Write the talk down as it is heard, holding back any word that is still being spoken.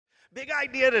Big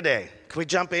idea today. Can we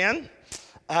jump in?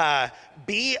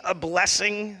 Be a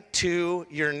blessing to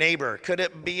your neighbor. Could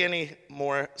it be any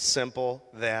more simple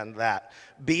than that?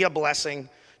 Be a blessing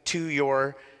to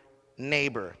your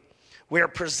neighbor. We are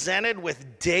presented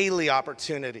with daily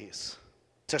opportunities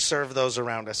to serve those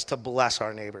around us, to bless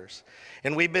our neighbors.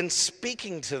 And we've been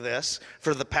speaking to this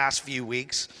for the past few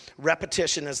weeks.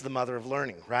 Repetition is the mother of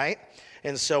learning, right?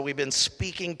 And so we've been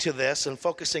speaking to this and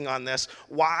focusing on this.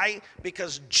 Why?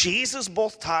 Because Jesus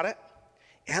both taught it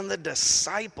and the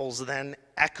disciples then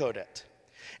echoed it.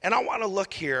 And I want to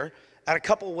look here at a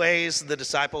couple ways the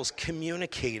disciples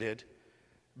communicated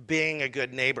being a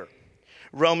good neighbor.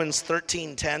 Romans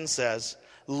 13:10 says,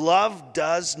 "Love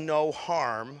does no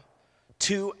harm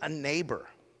to a neighbor.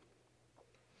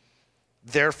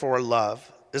 Therefore,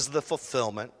 love is the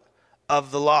fulfillment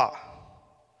of the law."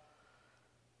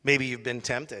 Maybe you've been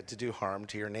tempted to do harm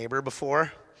to your neighbor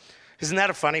before. Isn't that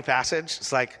a funny passage?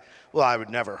 It's like, well, I would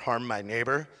never harm my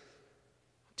neighbor.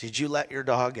 Did you let your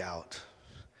dog out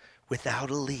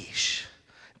without a leash?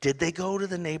 Did they go to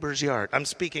the neighbor's yard? I'm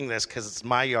speaking this because it's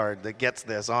my yard that gets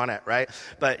this on it, right?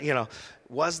 But,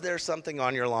 was there something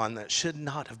on your lawn that should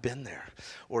not have been there?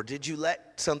 Or did you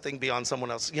let something be on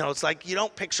someone else? It's like you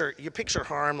picture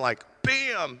harm like,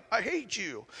 bam, I hate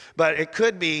you. But it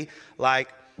could be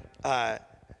like,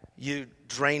 you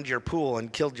drained your pool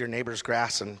and killed your neighbor's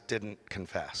grass and didn't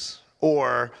confess.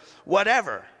 Or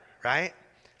whatever, right?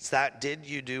 It's that, did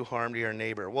you do harm to your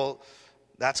neighbor? Well,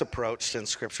 that's approached in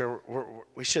Scripture.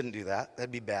 We shouldn't do that.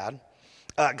 That'd be bad.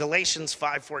 Galatians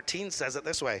 5:14 says it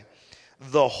this way.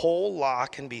 The whole law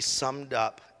can be summed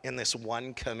up in this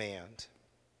one command.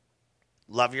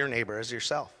 Love your neighbor as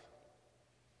yourself.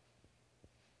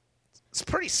 It's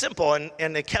pretty simple,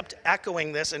 and they kept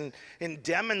echoing this and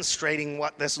demonstrating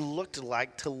what this looked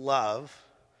like to love,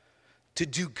 to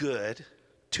do good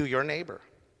to your neighbor.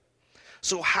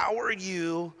 So how are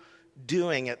you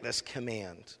doing at this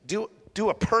command? Do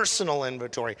a personal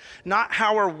inventory. Not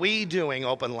how are we doing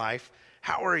Open Life,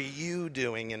 how are you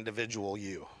doing individual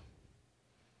you?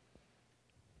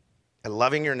 And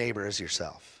loving your neighbor as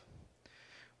yourself.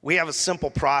 We have a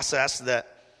simple process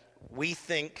that we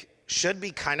think should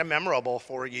be kind of memorable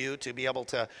for you to be able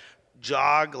to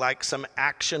jog like some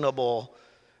actionable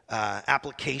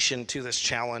application to this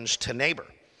challenge to neighbor.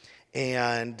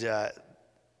 And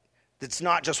it's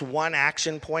not just one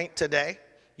action point today.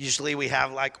 Usually we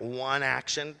have like one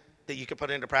action that you can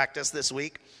put into practice this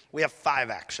week. We have 5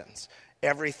 actions.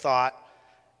 Every thought,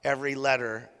 every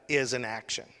letter is an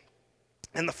action.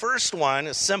 And the first one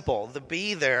is simple. The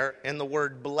be there in the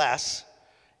word bless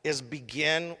is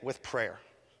begin with prayer.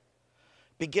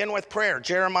 Begin with prayer.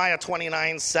 Jeremiah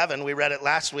 29:7, we read it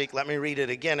last week. Let me read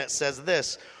it again. It says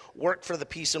this, work for the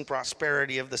peace and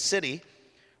prosperity of the city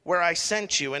where I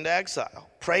sent you into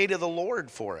exile. Pray to the Lord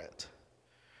for it.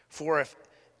 For if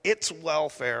its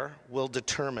welfare will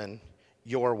determine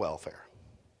your welfare.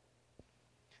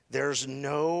 There is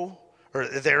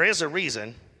a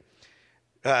reason,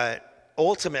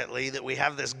 ultimately, that we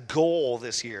have this goal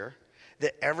this year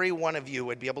that every one of you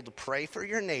would be able to pray for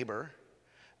your neighbor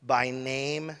by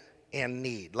name and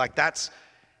need. Like that's,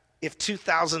 if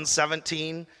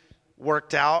 2017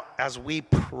 worked out as we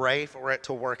pray for it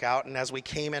to work out, and as we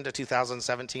came into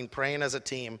 2017 praying as a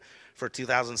team for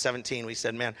 2017, we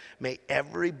said, man, may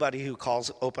everybody who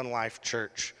calls Open Life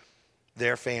Church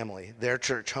their family, their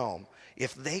church home,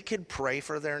 if they could pray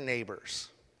for their neighbors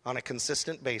on a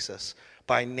consistent basis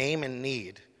by name and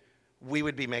need, we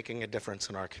would be making a difference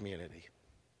in our community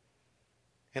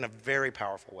in a very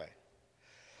powerful way.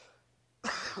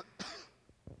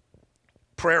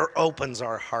 Prayer opens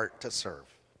our heart to serve.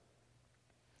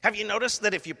 Have you noticed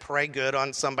that if you pray good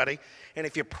on somebody, and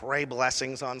if you pray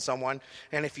blessings on someone,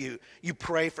 and if you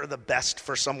pray for the best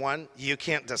for someone, you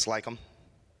can't dislike them?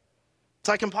 It's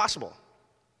like impossible.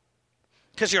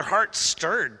 Because your heart's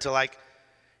stirred to like,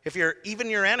 if you're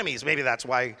even your enemies, maybe that's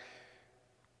why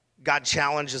God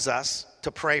challenges us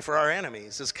to pray for our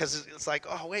enemies, is because it's like,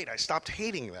 oh wait, I stopped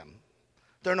hating them.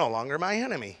 They're no longer my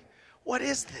enemy. What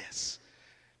is this?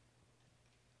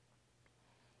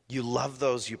 You love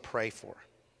those you pray for,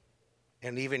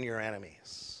 and even your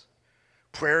enemies.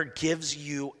 Prayer gives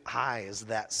you eyes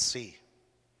that see.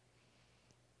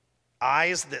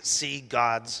 Eyes that see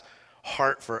God's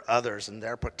heart for others and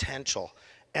their potential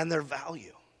and their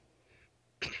value.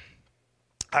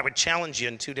 I would challenge you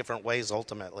in 2 different ways,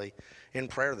 ultimately, in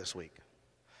prayer this week.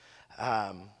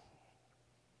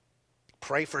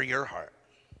 Pray for your heart,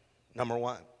 number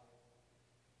 1.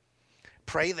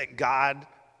 Pray that God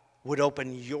would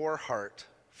open your heart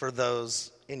for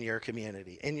those in your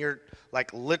community, in your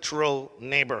like literal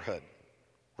neighborhood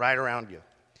right around you.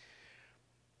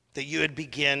 that you would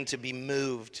begin to be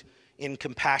moved in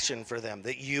compassion for them,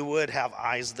 that you would have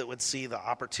eyes that would see the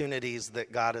opportunities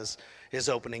that God is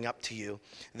opening up to you,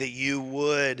 that you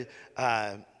would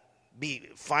be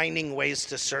finding ways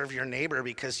to serve your neighbor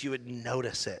because you would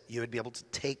notice it. You would be able to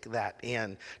take that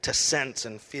in, to sense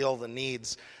and feel the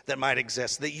needs that might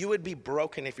exist, that you would be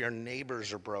broken if your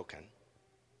neighbors are broken.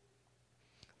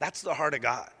 That's the heart of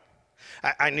God.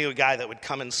 I knew a guy that would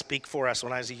come and speak for us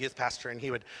when I was a youth pastor, and he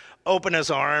would open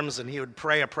his arms and he would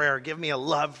pray a prayer, give me a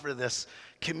love for this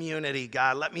community,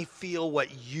 God. Let me feel what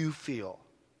you feel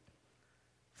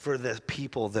for the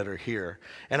people that are here.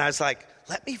 And I was like,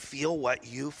 let me feel what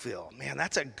you feel. Man,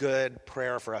 that's a good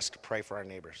prayer for us to pray for our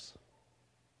neighbors.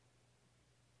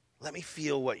 Let me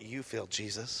feel what you feel,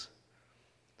 Jesus.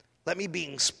 Let me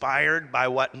be inspired by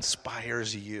what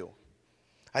inspires you.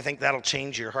 I think that'll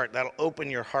change your heart. That'll open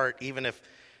your heart even if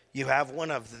you have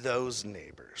one of those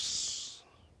neighbors.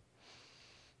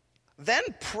 Then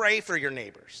pray for your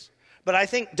neighbors. But I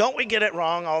think, don't we get it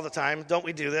wrong all the time? Don't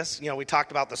we do this? We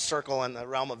talked about the circle in the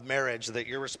realm of marriage, that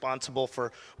you're responsible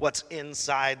for what's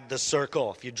inside the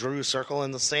circle. If you drew a circle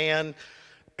in the sand,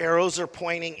 arrows are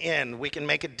pointing in. We can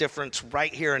make a difference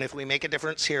right here. And if we make a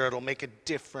difference here, it'll make a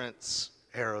difference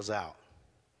arrows out.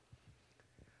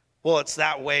 Well, it's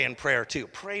that way in prayer too.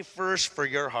 Pray first for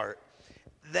your heart,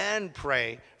 then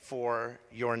pray for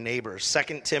your neighbors.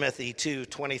 2 Timothy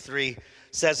 2:23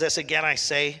 says this, again I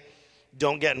say,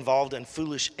 don't get involved in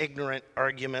foolish, ignorant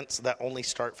arguments that only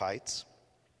start fights.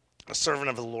 A servant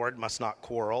of the Lord must not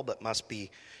quarrel, but must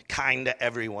be kind to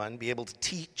everyone, be able to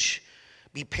teach,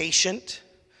 be patient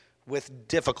with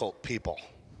difficult people.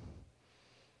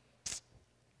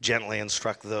 Gently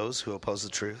instruct those who oppose the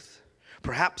truth.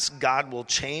 Perhaps God will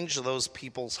change those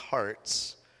people's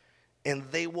hearts and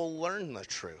they will learn the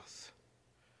truth.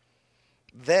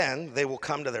 Then they will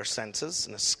come to their senses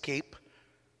and escape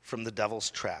from the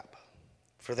devil's trap,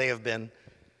 for they have been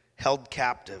held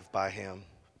captive by him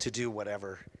to do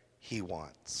whatever he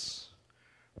wants.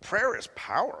 Prayer is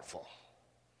powerful.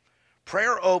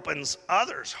 Prayer opens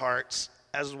others' hearts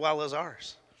as well as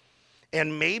ours.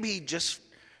 And maybe, just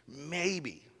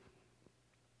maybe,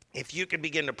 if you could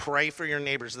begin to pray for your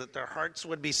neighbors, that their hearts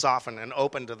would be softened and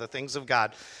open to the things of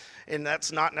God. And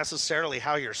that's not necessarily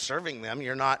how you're serving them.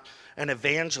 You're not an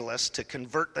evangelist to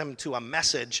convert them to a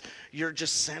message. You're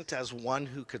just sent as one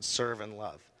who could serve and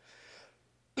love.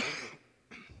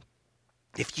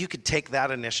 If you could take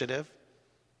that initiative,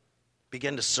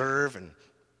 begin to serve, and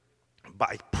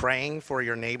by praying for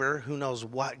your neighbor, who knows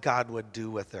what God would do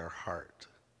with their heart.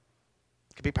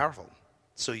 It could be powerful.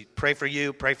 So you pray for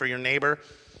your neighbor.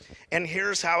 And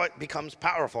here's how it becomes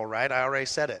powerful, right? I already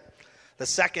said it. The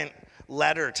second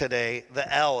letter today,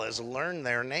 the L, is learn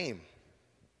their name.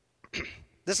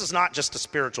 This is not just a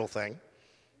spiritual thing.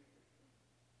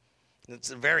 It's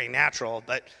very natural,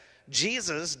 but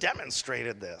Jesus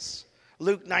demonstrated this.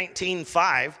 Luke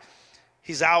 19:5,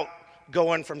 he's out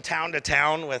going from town to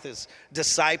town with his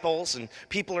disciples, and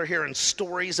people are hearing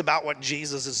stories about what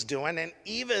Jesus is doing, and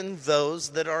even those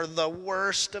that are the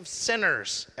worst of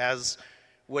sinners, as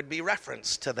would be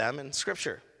referenced to them in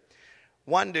Scripture.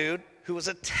 One dude who was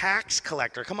a tax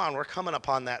collector. Come on, we're coming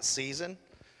upon that season,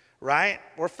 right?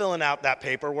 We're filling out that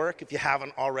paperwork if you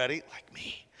haven't already, like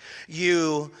me.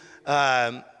 You're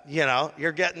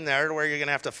getting there to where you're going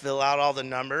to have to fill out all the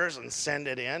numbers and send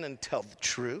it in and tell the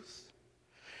truth.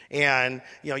 And,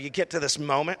 you get to this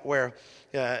moment where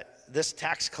this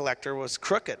tax collector was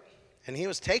crooked, and he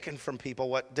was taking from people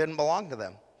what didn't belong to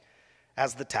them,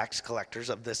 as the tax collectors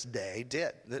of this day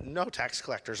did. No tax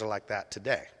collectors are like that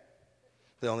today.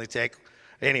 They only take,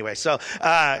 anyway, so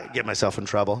get myself in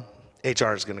trouble.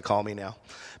 HR is going to call me now.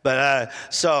 But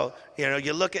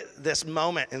you look at this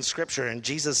moment in Scripture, and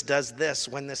Jesus does this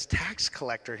when this tax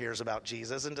collector hears about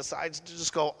Jesus and decides to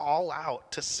just go all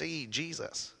out to see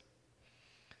Jesus.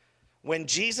 When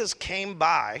Jesus came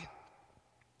by,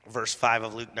 verse 5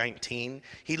 of Luke 19,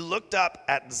 he looked up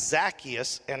at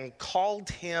Zacchaeus and called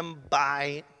him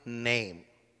by name.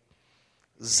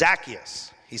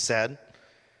 Zacchaeus, he said,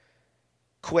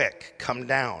 quick, come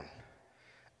down.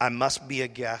 I must be a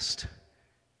guest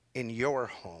in your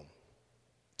home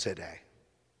today.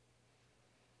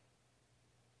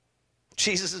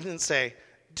 Jesus didn't say,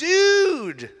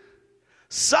 dude,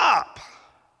 sup,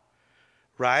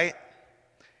 right?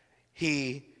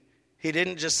 He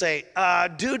didn't just say,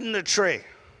 dude in the tree.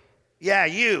 Yeah,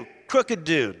 you, crooked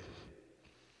dude.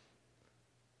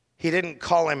 He didn't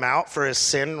call him out for his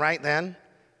sin right then.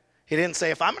 He didn't say,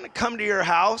 if I'm going to come to your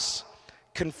house,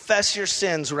 confess your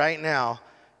sins right now.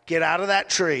 Get out of that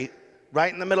tree,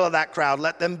 right in the middle of that crowd.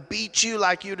 Let them beat you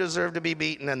like you deserve to be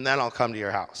beaten, and then I'll come to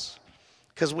your house.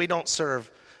 Because we don't serve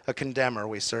a condemner,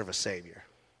 we serve a Savior.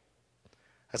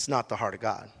 That's not the heart of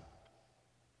God.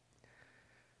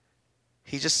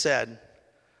 He just said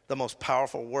the most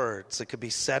powerful words that could be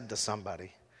said to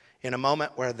somebody in a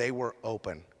moment where they were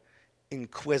open,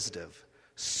 inquisitive,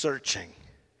 searching.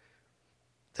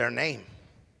 Their name,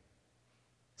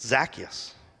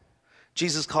 Zacchaeus.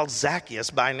 Jesus called Zacchaeus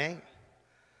by name.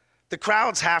 The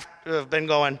crowds have to have been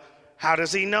going, how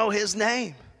does he know his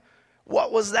name?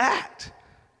 What was that?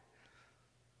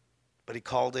 But he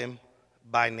called him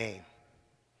by name.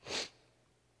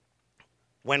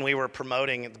 When we were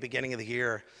promoting at the beginning of the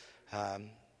year,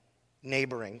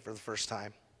 neighboring for the first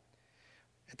time,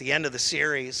 at the end of the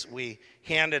series, we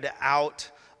handed out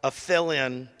a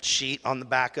fill-in sheet on the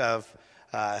back of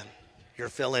your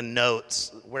fill-in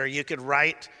notes where you could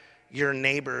write your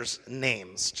neighbors'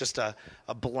 names, just a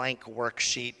blank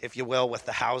worksheet, if you will, with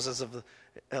the houses of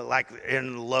the, like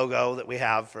in the logo that we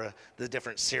have for the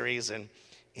different series. And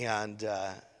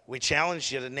we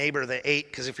challenged you to neighbor the 8,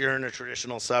 because if you're in a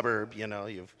traditional suburb, you know,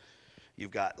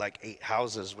 you've got like 8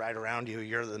 houses right around you.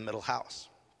 You're the middle house.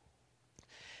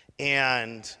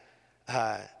 And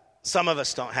some of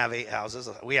us don't have 8 houses.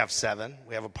 We have 7.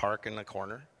 We have a park in the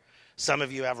corner. Some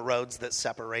of you have roads that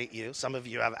separate you. Some of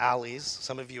you have alleys.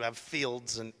 Some of you have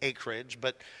fields and acreage.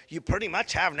 But you pretty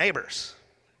much have neighbors.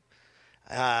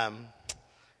 And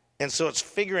so it's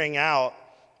figuring out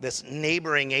this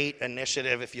Neighboring 8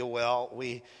 initiative, if you will.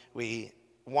 We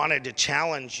wanted to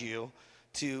challenge you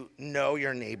to know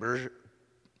your neighbor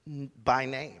by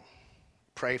name.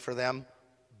 Pray for them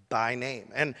by name.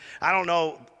 And I don't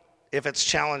know if it's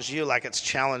challenged you like it's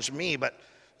challenged me, but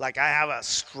like I have a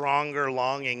stronger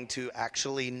longing to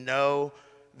actually know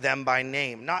them by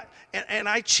name. And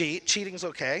I cheat. Cheating's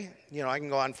okay. You know, I can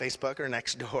go on Facebook or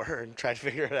Nextdoor and try to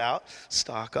figure it out,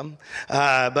 stalk them.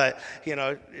 But, you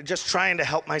know, just trying to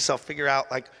help myself figure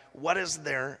out, like, what is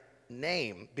their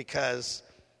name? Because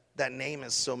that name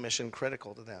is so mission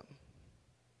critical to them.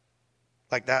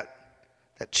 Like that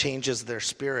changes their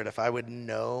spirit if I would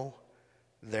know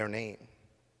their name.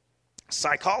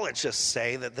 Psychologists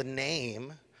say that the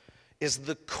name is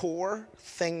the core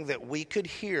thing that we could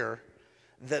hear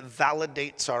that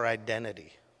validates our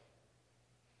identity.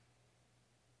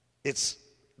 It's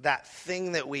that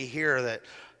thing that we hear that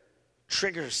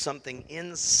triggers something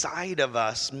inside of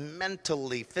us,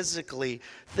 mentally, physically.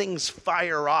 Things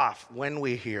fire off when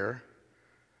we hear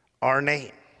our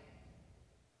name.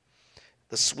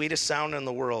 The sweetest sound in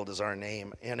the world is our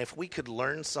name. And if we could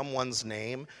learn someone's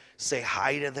name, say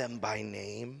hi to them by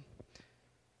name.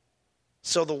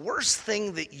 So the worst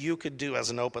thing that you could do as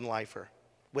an open lifer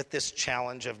with this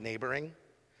challenge of neighboring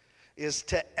is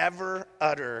to ever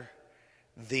utter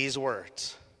these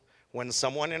words when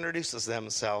someone introduces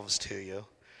themselves to you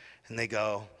and they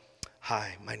go,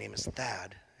 hi, my name is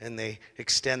Thad. And they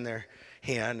extend their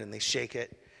hand and they shake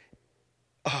it.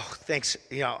 Oh, thanks.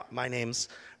 You know, my name's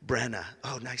Brenna.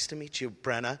 Oh, nice to meet you,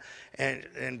 Brenna.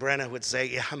 And Brenna would say,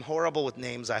 yeah, I'm horrible with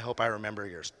names. I hope I remember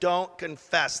yours. Don't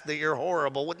confess that you're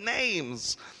horrible with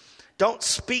names. Don't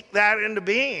speak that into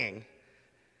being.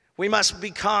 We must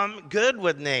become good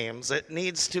with names. It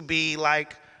needs to be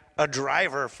like a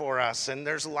driver for us. And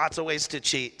there's lots of ways to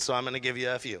cheat, so I'm going to give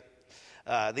you a few.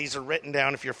 These are written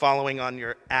down if you're following on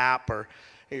your app or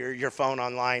your phone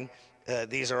online.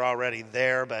 These are already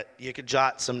there, but you could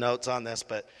jot some notes on this.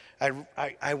 But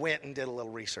I went and did a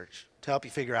little research to help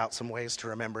you figure out some ways to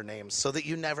remember names so that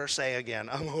you never say again,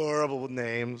 I'm horrible with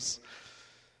names.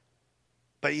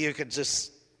 But you could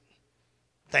just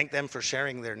thank them for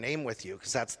sharing their name with you,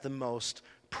 because that's the most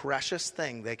precious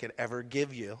thing they could ever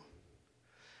give you,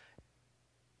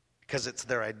 because it's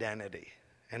their identity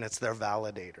and it's their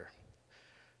validator.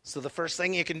 So the first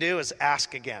thing you can do is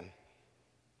ask again.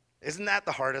 Isn't that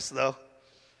the hardest, though?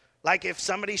 Like if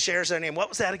somebody shares their name, what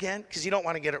was that again? Because you don't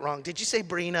want to get it wrong. Did you say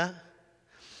Brina?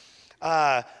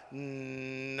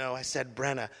 No, I said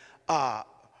Brenna.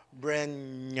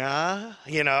 Brenya?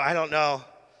 You know, I don't know.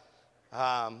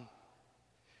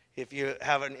 If you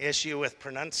have an issue with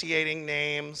pronunciating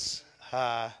names,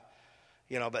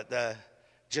 you know, but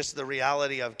just the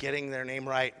reality of getting their name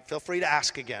right, feel free to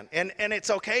ask again. And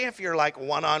it's okay if you're like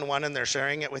one-on-one and they're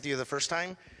sharing it with you the first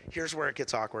time. Here's where it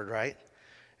gets awkward, right?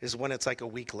 Is when it's like a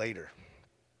week later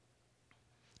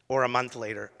or a month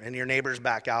later and your neighbor's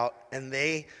back out and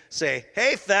they say,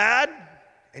 hey, Thad.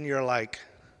 And you're like,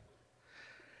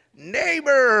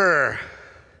 neighbor,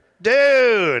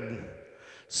 dude,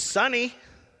 Sonny,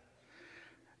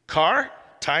 car,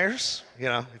 tires.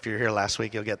 If you're here last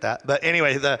week, you'll get that. But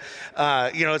anyway,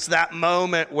 it's that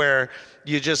moment where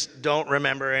you just don't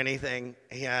remember anything,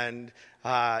 and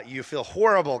you feel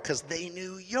horrible because they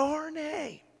knew your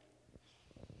name.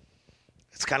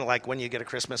 It's kind of like when you get a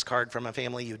Christmas card from a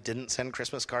family you didn't send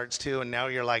Christmas cards to, and now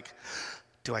you're like,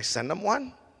 do I send them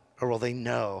one? Or will they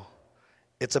know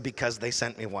it's because they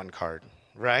sent me one card,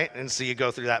 right? And so you go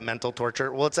through that mental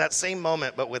torture. Well, it's that same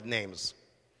moment, but with names.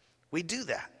 We do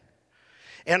that.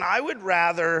 And I would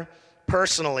rather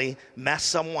personally mess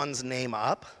someone's name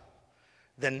up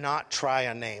than not try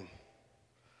a name.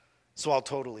 So I'll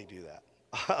totally do that.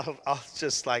 I'll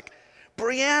just like,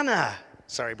 Brianna.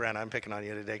 Sorry, Brenna, I'm picking on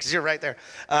you today because you're right there.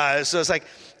 So it's like,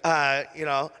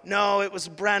 no, it was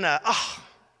Brenna. Oh,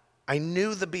 I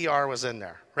knew the BR was in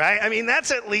there, right? I mean,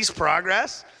 that's at least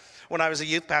progress. When I was a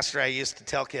youth pastor, I used to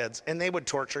tell kids, and they would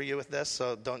torture you with this,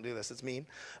 so don't do this, it's mean.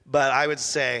 But I would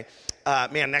say,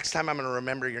 next time I'm going to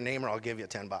remember your name or I'll give you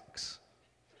 $10.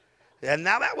 And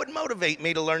now that would motivate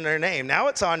me to learn their name. Now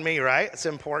it's on me, right? It's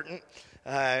important.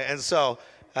 And so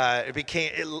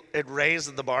it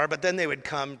raised the bar, but then they would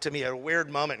come to me at a weird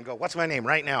moment and go, what's my name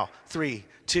right now? 3,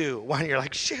 2, 1. You're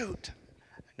like, shoot.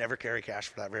 I never carry cash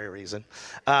for that very reason.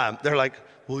 They're like,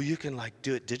 well, you can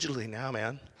do it digitally now,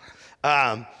 man.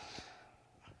 The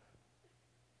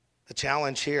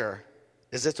challenge here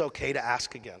is it's okay to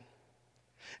ask again.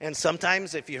 And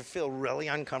sometimes if you feel really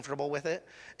uncomfortable with it,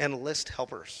 enlist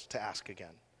helpers to ask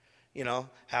again.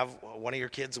 Have one of your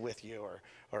kids with you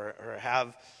or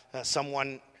have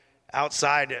someone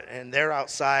outside, and they're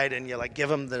outside, and you give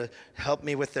them help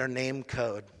me with their name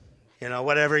code.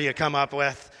 Whatever you come up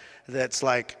with that's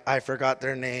like, I forgot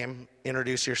their name,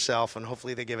 introduce yourself, and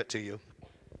hopefully they give it to you.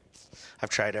 I've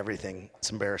tried everything. It's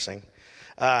embarrassing.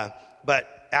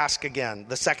 But ask again.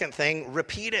 The second thing,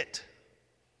 repeat it.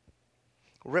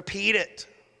 Repeat it.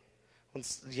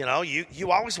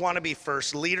 You always want to be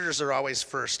first. Leaders are always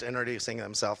first introducing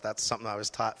themselves. That's something I was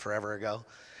taught forever ago.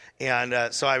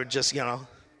 And so I would just,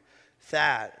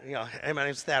 Thad, hey, my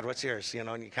name's Thad, what's yours?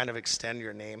 And you kind of extend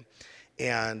your name.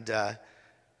 And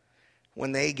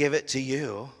when they give it to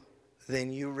you,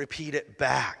 then you repeat it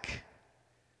back,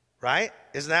 right?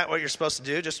 Isn't that what you're supposed to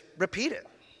do? Just repeat it.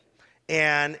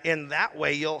 And in that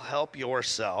way, you'll help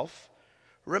yourself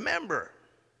remember.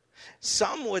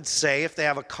 Some would say if they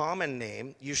have a common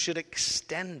name, you should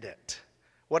extend it.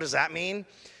 What does that mean?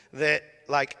 That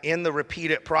in the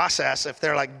repeat it process, if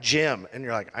they're like Jim, and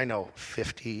you're like, I know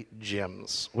 50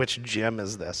 Jims. Which Jim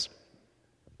is this?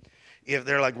 If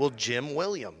they're like, well, Jim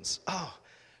Williams. Oh,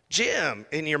 Jim.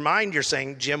 In your mind, you're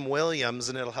saying Jim Williams,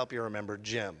 and it'll help you remember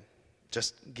Jim.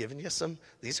 Just giving you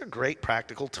these are great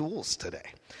practical tools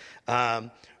today.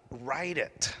 Write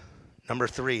it. Number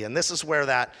 3, and this is where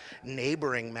that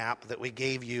neighboring map that we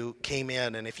gave you came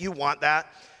in. And if you want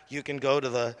that, you can go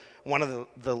to one of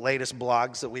the latest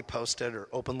blogs that we posted, or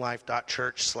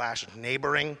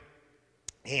openlife.church/neighboring,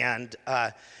 and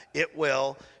it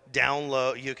will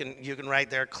download. You can right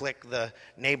there click the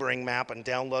neighboring map and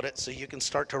download it, so you can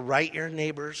start to write your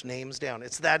neighbors' names down.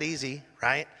 It's that easy,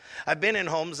 right? I've been in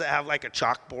homes that have a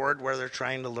chalkboard where they're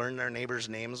trying to learn their neighbors'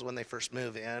 names when they first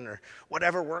move in, or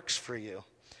whatever works for you.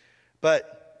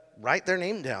 But write their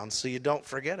name down so you don't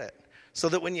forget it. So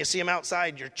that when you see them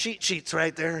outside, your cheat sheet's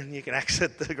right there and you can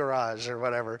exit the garage or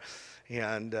whatever.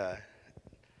 And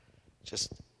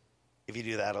just, if you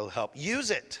do that, it'll help.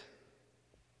 Use it.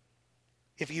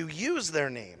 If you use their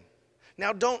name.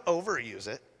 Now, don't overuse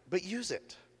it, but use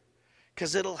it.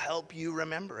 Because it'll help you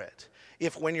remember it.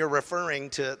 If when you're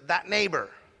referring to that neighbor,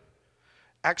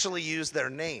 actually use their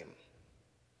name.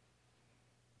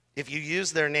 If you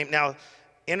use their name. Now,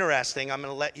 interesting, I'm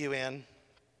going to let you in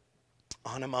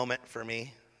on a moment for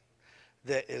me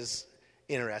that is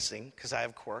interesting because I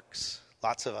have quirks,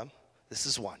 lots of them. This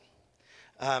is one.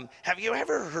 Have you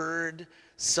ever heard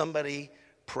somebody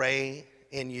pray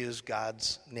and use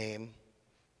God's name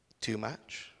too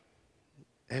much?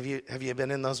 Have you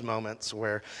been in those moments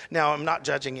where, now I'm not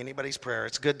judging anybody's prayer.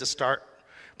 It's good to start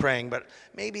praying, but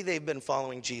maybe they've been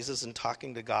following Jesus and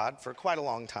talking to God for quite a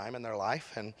long time in their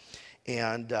life, and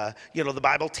the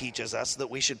Bible teaches us that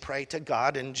we should pray to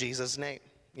God in Jesus' name.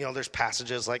 There's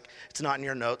passages like, it's not in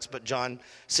your notes, but John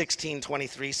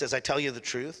 16:23 says, I tell you the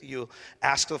truth. You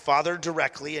ask the Father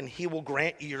directly, and he will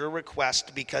grant your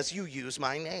request because you use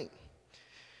my name.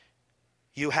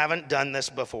 You haven't done this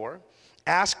before.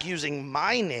 Ask using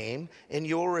my name, and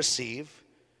you'll receive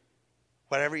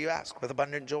whatever you ask with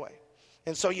abundant joy.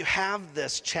 And so you have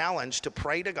this challenge to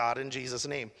pray to God in Jesus'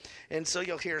 name. And so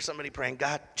you'll hear somebody praying,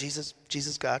 God, Jesus,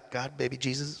 Jesus, God, God, baby,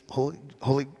 Jesus,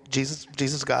 holy Jesus,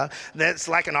 Jesus, God. That's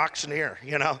like an auctioneer,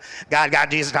 God, God,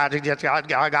 Jesus, God, God,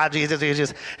 God, God, Jesus,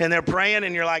 Jesus. And they're praying,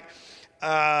 and you're like,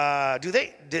 have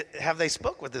they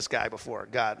spoke with this guy before?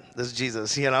 God, this is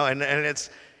Jesus, and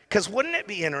it's, because wouldn't it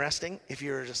be interesting if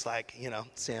you were just like,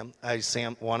 Sam,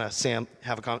 Sam,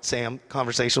 have a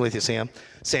conversation with you, Sam.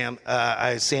 Sam,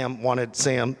 I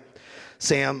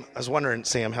was wondering,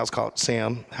 Sam, how's college?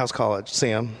 Sam, how's college?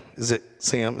 Sam, is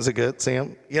it good,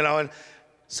 Sam? And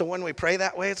so when we pray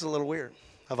that way, it's a little weird.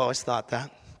 I've always thought that.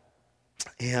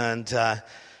 And,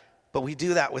 but we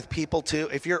do that with people too.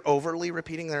 If you're overly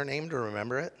repeating their name to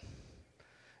remember it,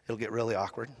 it'll get really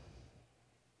awkward,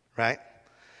 right?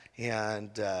 And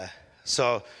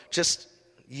so just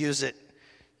use it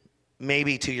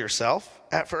maybe to yourself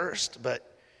at first,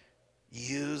 but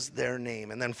use their name.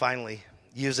 And then finally,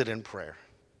 use it in prayer.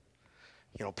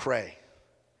 Pray.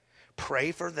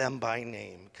 Pray for them by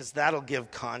name, because that'll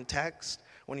give context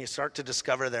when you start to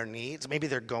discover their needs. Maybe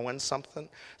they're going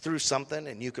through something,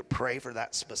 and you could pray for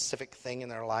that specific thing in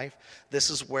their life.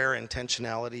 This is where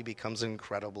intentionality becomes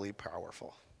incredibly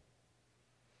powerful.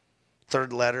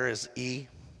 Third letter is E.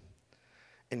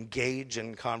 Engage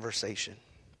in conversation.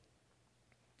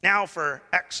 Now for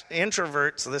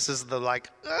introverts, this is the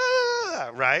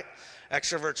right?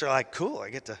 Extroverts are like, cool,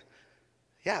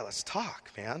 let's talk,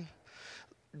 man.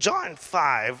 John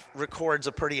 5 records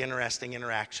a pretty interesting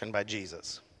interaction by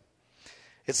Jesus.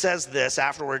 It says this: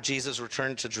 afterward, Jesus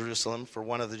returned to Jerusalem for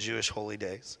one of the Jewish holy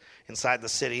days. Inside the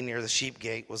city near the sheep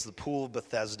gate was the pool of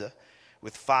Bethesda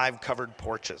with 5 covered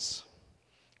porches.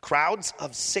 Crowds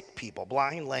of sick people,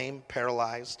 blind, lame,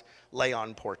 paralyzed, lay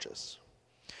on porches.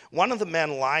 One of the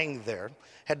men lying there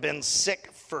had been sick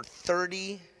for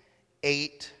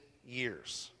 38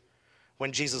 years.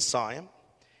 When Jesus saw him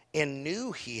and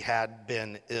knew he had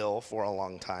been ill for a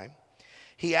long time,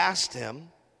 he asked him,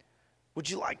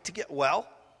 "Would you like to get well?"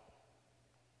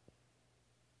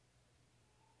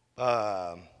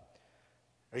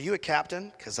 Are you a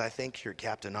captain? Because I think you're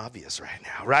Captain Obvious right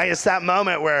now, right? It's that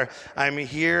moment where I'm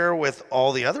here with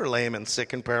all the other lame and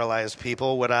sick and paralyzed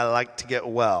people. Would I like to get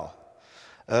well?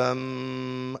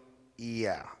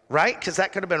 Yeah, right? Because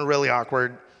that could have been a really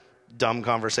awkward, dumb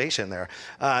conversation there.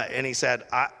 And he said,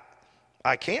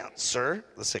 I can't, sir,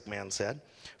 the sick man said,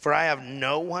 for I have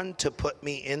no one to put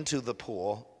me into the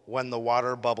pool when the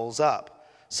water bubbles up.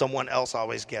 Someone else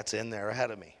always gets in there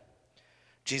ahead of me.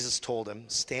 Jesus told him,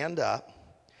 stand up,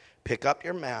 pick up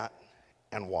your mat,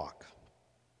 and walk.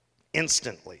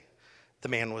 Instantly, the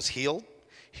man was healed.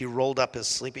 He rolled up his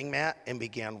sleeping mat and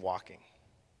began walking.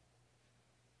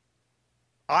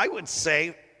 I would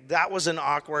say that was an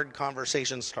awkward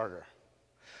conversation starter.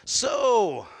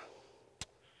 So,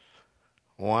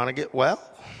 want to get well?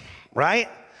 Right?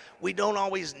 We don't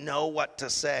always know what to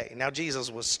say. Now, Jesus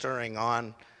was stirring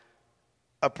on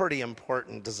a pretty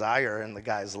important desire in the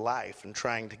guy's life and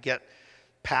trying to get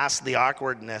past the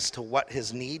awkwardness to what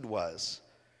his need was.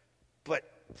 But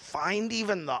find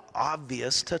even the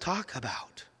obvious to talk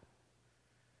about.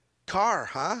 Car,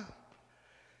 huh?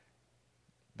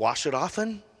 Wash it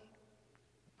often?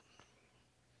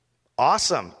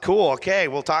 Awesome. Cool. Okay,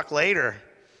 we'll talk later,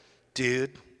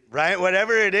 dude. Right?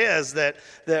 Whatever it is that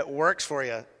works for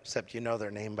you. Except you know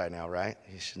their name by now, right?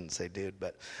 You shouldn't say dude,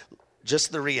 but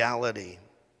just the reality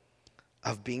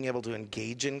of being able to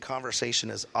engage in conversation,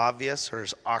 as obvious or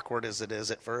as awkward as it is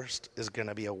at first, is going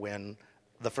to be a win.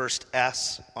 The first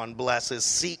S on bless is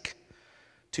seek,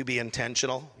 to be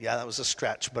intentional. Yeah, that was a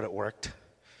stretch, but it worked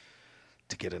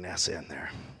to get an S in there.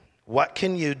 What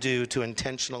can you do to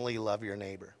intentionally love your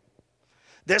neighbor?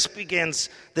 This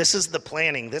is the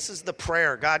planning. This is the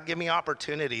prayer. God, give me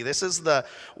opportunity. This is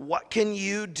what can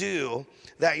you do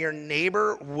that your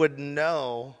neighbor would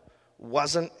know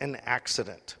wasn't an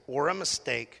accident or a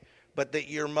mistake, but that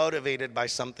you're motivated by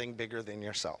something bigger than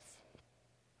yourself.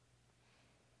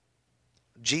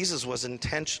 Jesus was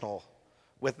intentional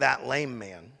with that lame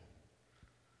man.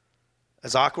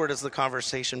 As awkward as the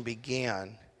conversation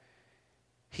began,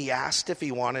 he asked if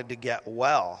he wanted to get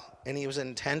well, and he was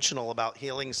intentional about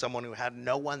healing someone who had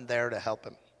no one there to help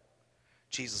him.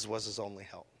 Jesus was his only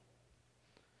help.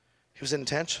 He was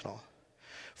intentional.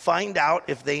 Find out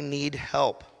if they need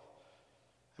help.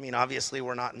 I mean, obviously,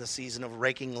 we're not in the season of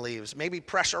raking leaves. Maybe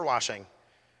pressure washing,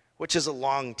 which is a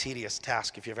long, tedious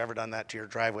task if you've ever done that to your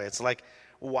driveway. It's like,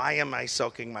 why am I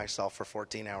soaking myself for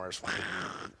 14 hours?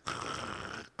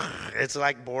 It's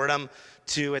like boredom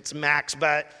to its max.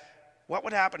 But what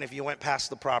would happen if you went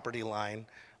past the property line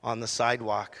on the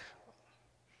sidewalk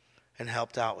and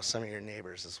helped out with some of your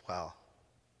neighbors as well?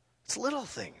 It's little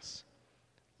things.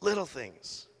 Little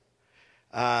things.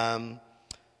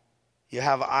 You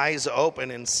have eyes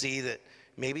open and see that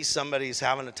maybe somebody's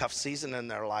having a tough season in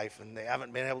their life and they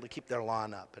haven't been able to keep their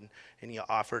lawn up, and you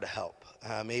offer to help.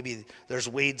 Maybe there's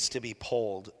weeds to be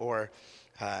pulled, or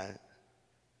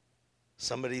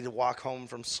somebody to walk home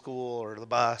from school or the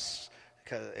bus,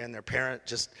 and their parent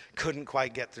just couldn't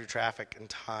quite get through traffic in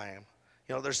time.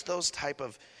 There's those type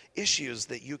of issues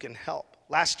that you can help.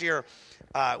 Last year,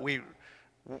 we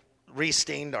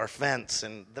restained our fence,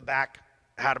 and the back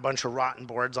had a bunch of rotten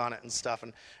boards on it and stuff,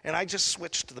 and I just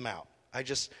switched them out. I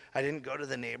didn't go to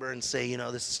the neighbor and say,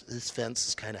 this fence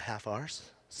is kind of half ours,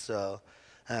 so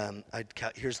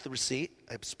here's the receipt.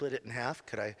 I split it in half.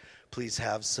 Could I please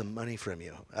have some money from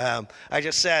you? I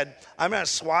just said, I'm going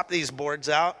to swap these boards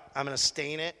out. I'm going to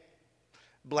stain it,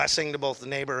 blessing to both the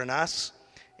neighbor and us,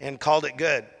 and called it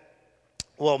good.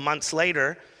 Well, months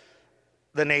later,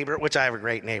 the neighbor, which I have a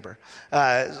great neighbor,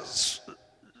 was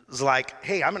like,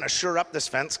 hey, I'm going to shore up this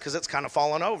fence because it's kind of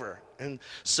fallen over. And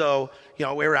so, we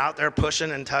were out there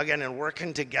pushing and tugging and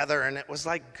working together, and it was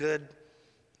like good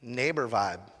neighbor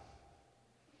vibe.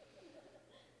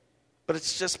 But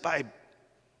it's just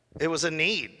it was a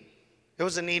need. It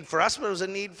was a need for us, but it was a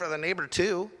need for the neighbor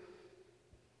too.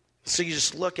 So you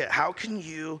just look at how can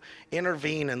you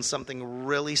intervene in something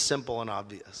really simple and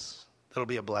obvious that'll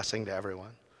be a blessing to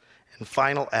everyone. And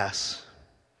final S,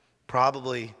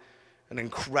 probably an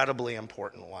incredibly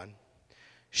important one,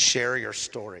 share your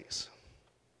stories.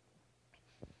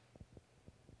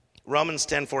 Romans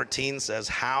 10:14 says,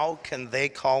 how can they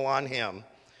call on him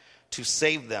to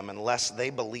save them unless they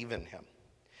believe in him?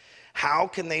 How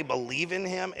can they believe in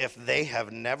him if they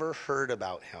have never heard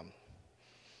about him?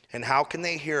 And how can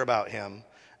they hear about him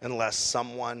unless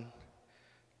someone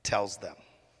tells them?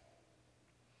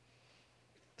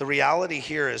 The reality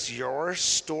here is your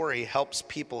story helps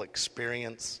people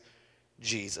experience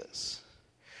Jesus.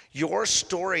 Your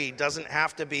story doesn't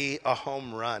have to be a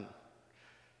home run.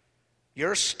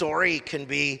 Your story can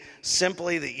be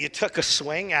simply that you took a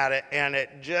swing at it and it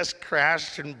just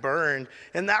crashed and burned.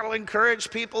 And that'll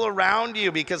encourage people around you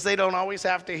because they don't always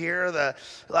have to hear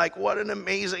what an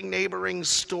amazing neighboring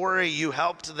story. You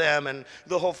helped them and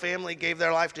the whole family gave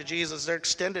their life to Jesus. Their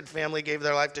extended family gave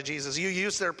their life to Jesus. You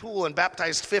used their pool and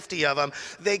baptized 50 of them.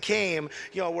 They came,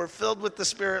 were filled with the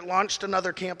Spirit, launched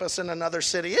another campus in another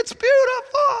city. It's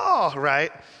beautiful,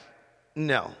 right?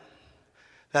 No,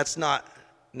 that's not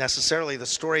necessarily the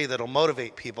story that'll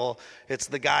motivate people. It's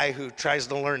the guy who tries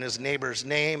to learn his neighbor's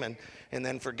name and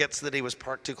then forgets that he was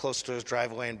parked too close to his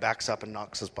driveway and backs up and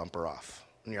knocks his bumper off.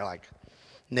 And you're like,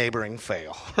 neighboring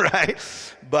fail, right?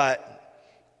 But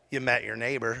you met your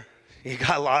neighbor. You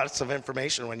got lots of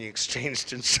information when you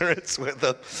exchanged insurance with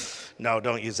them. No,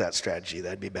 don't use that strategy.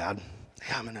 That'd be bad.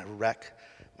 Yeah, I'm going to wreck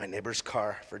my neighbor's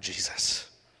car for Jesus.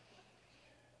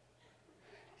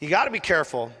 You got to be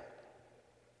careful,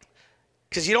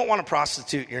 because you don't want to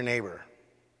prostitute your neighbor.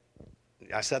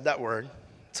 I said that word.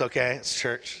 It's okay. It's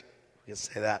church. You can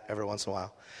say that every once in a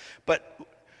while. But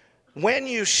when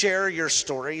you share your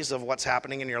stories of what's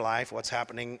happening in your life, what's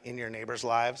happening in your neighbors'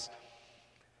 lives,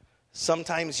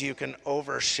 sometimes you can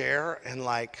overshare and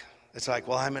it's like,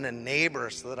 well, I'm in a neighbor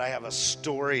so that I have a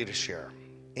story to share.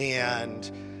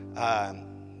 And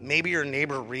maybe your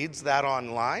neighbor reads that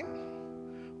online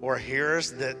or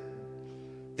hears that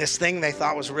this thing they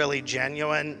thought was really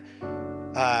genuine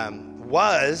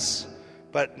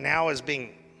but now is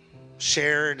being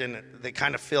shared and they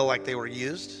kind of feel like they were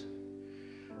used.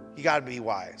 You got to be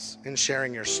wise in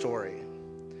sharing your story.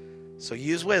 So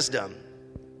use wisdom,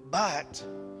 but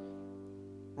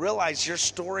realize your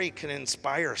story can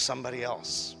inspire somebody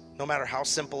else, no matter how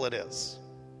simple it is.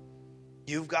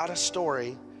 You've got a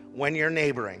story when you're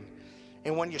neighboring.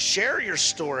 And when you share your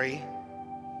story,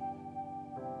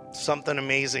 something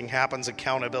amazing happens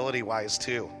accountability-wise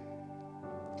too.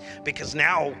 Because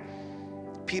now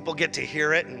people get to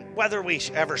hear it, and whether we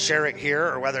ever share it here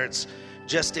or whether it's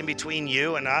just in between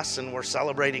you and us and we're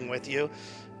celebrating with you,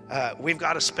 we've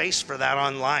got a space for that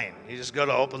online. You just go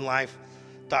to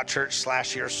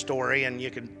openlife.church/yourstory and you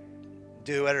can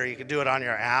do it, or you can do it on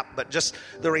your app. But just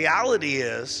the reality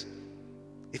is,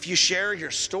 if you share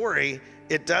your story,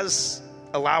 it does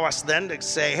allow us then to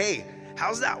say, hey,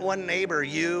 how's that one neighbor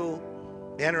you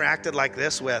interacted like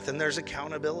this with? And there's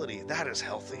accountability. That is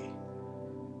healthy.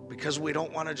 Because we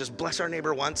don't want to just bless our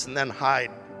neighbor once and then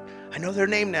hide. I know their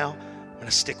name now. I'm going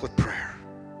to stick with prayer.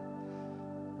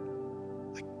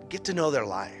 Get to know their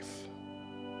life.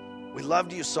 We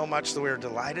loved you so much that we are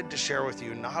delighted to share with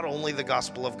you not only the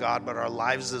gospel of God, but our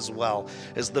lives as well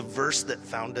as the verse that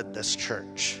founded this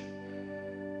church.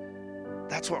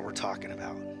 That's what we're talking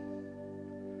about.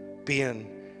 being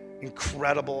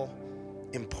incredible,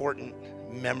 important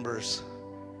members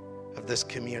of this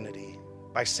community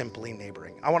by simply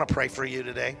neighboring. I want to pray for you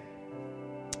today.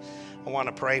 I want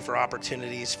to pray for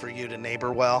opportunities for you to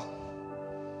neighbor well.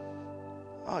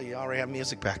 Oh, you already have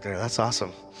music back there. That's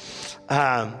awesome.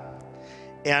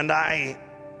 And I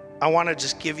want to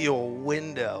just give you a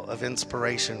window of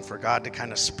inspiration for God to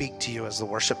kind of speak to you as the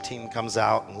worship team comes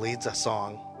out and leads a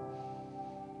song.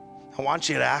 I want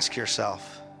you to ask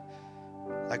yourself,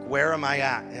 like, where am I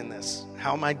at in this?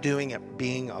 How am I doing at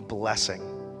being a blessing?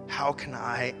 How can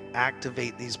I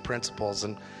activate these principles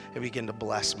and begin to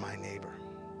bless my neighbor?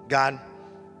 God,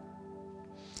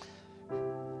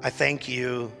 I thank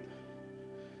you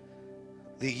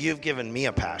that you've given me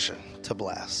a passion to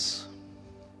bless.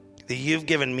 That you've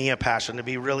given me a passion to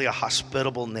be really a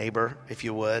hospitable neighbor, if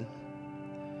you would.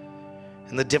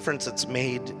 And the difference it's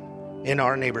made in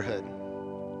our neighborhood.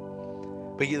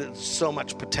 But there's so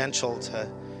much potential to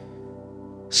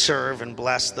serve and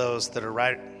bless those that are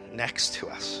right next to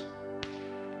us.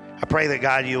 I pray that,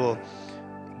 God, you will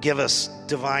give us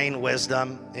divine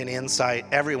wisdom and insight,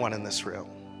 everyone in this room,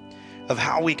 of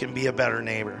how we can be a better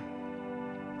neighbor,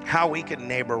 how we can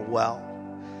neighbor well.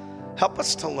 Help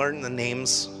us to learn the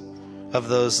names of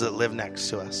those that live next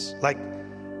to us. Like,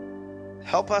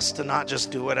 help us to not just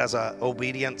do it as an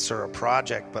obedience or a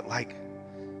project, but like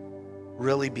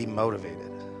really be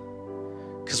motivated.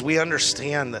 Because we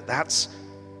understand that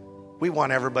we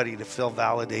want everybody to feel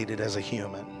validated as a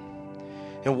human.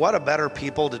 And what a better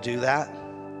people to do that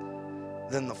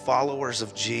than the followers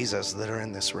of Jesus that are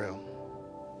in this room.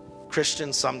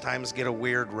 Christians sometimes get a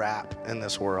weird rap in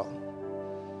this world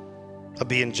of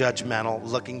being judgmental,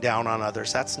 looking down on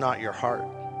others. That's not your heart.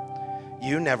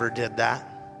 You never did that.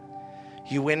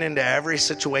 You went into every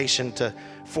situation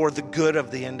for the good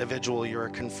of the individual you were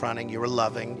confronting, you were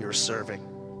loving, you were serving.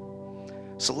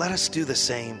 So let us do the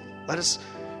same. Let us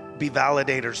be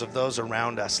validators of those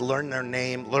around us. Learn their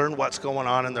name, learn what's going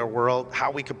on in their world, how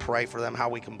we can pray for them, how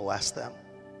we can bless them.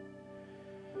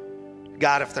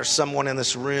 God, if there's someone in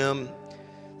this room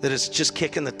that is just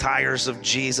kicking the tires of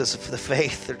Jesus, of the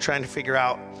faith, they're trying to figure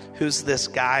out who's this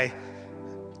guy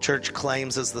church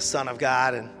claims is the Son of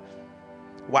God, and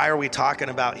why are we talking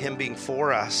about him being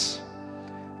for us?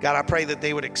 God, I pray that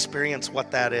they would experience what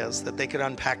that is, that they could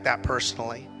unpack that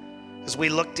personally. As we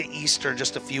look to Easter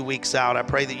just a few weeks out, I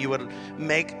pray that you would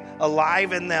make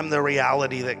alive in them the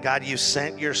reality that, God, you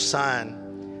sent your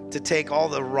Son to take all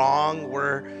the wrong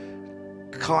we're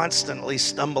constantly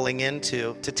stumbling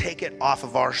into, to take it off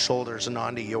of our shoulders and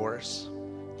onto yours.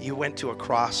 You went to a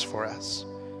cross for us.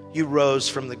 You rose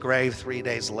from the grave 3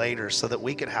 days later so that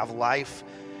we could have life,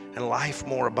 and life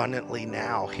more abundantly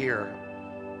now, here,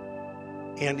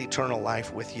 and eternal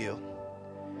life with you.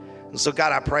 And so,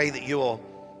 God, I pray that you will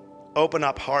open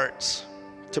up hearts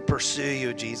to pursue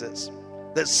you, Jesus.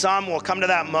 That some will come to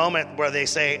that moment where they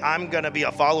say, I'm going to be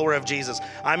a follower of Jesus.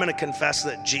 I'm going to confess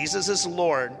that Jesus is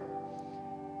Lord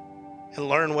and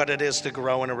learn what it is to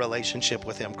grow in a relationship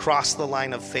with him. Cross the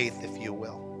line of faith, if you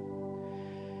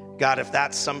will. God, if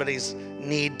that's somebody's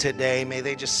need today, may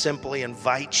they just simply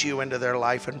invite you into their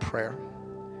life in prayer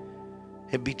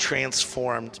and be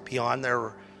transformed beyond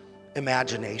their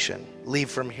imagination. Leave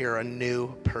from here a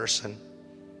new person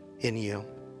in you.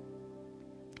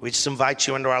 We just invite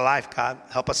you into our life, God.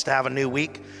 Help us to have a new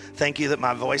week. Thank you that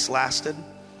my voice lasted.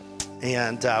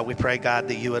 And we pray, God,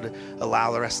 that you would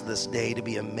allow the rest of this day to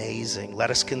be amazing. Let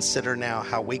us consider now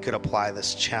how we could apply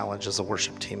this challenge as the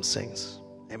worship team sings.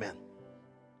 Amen.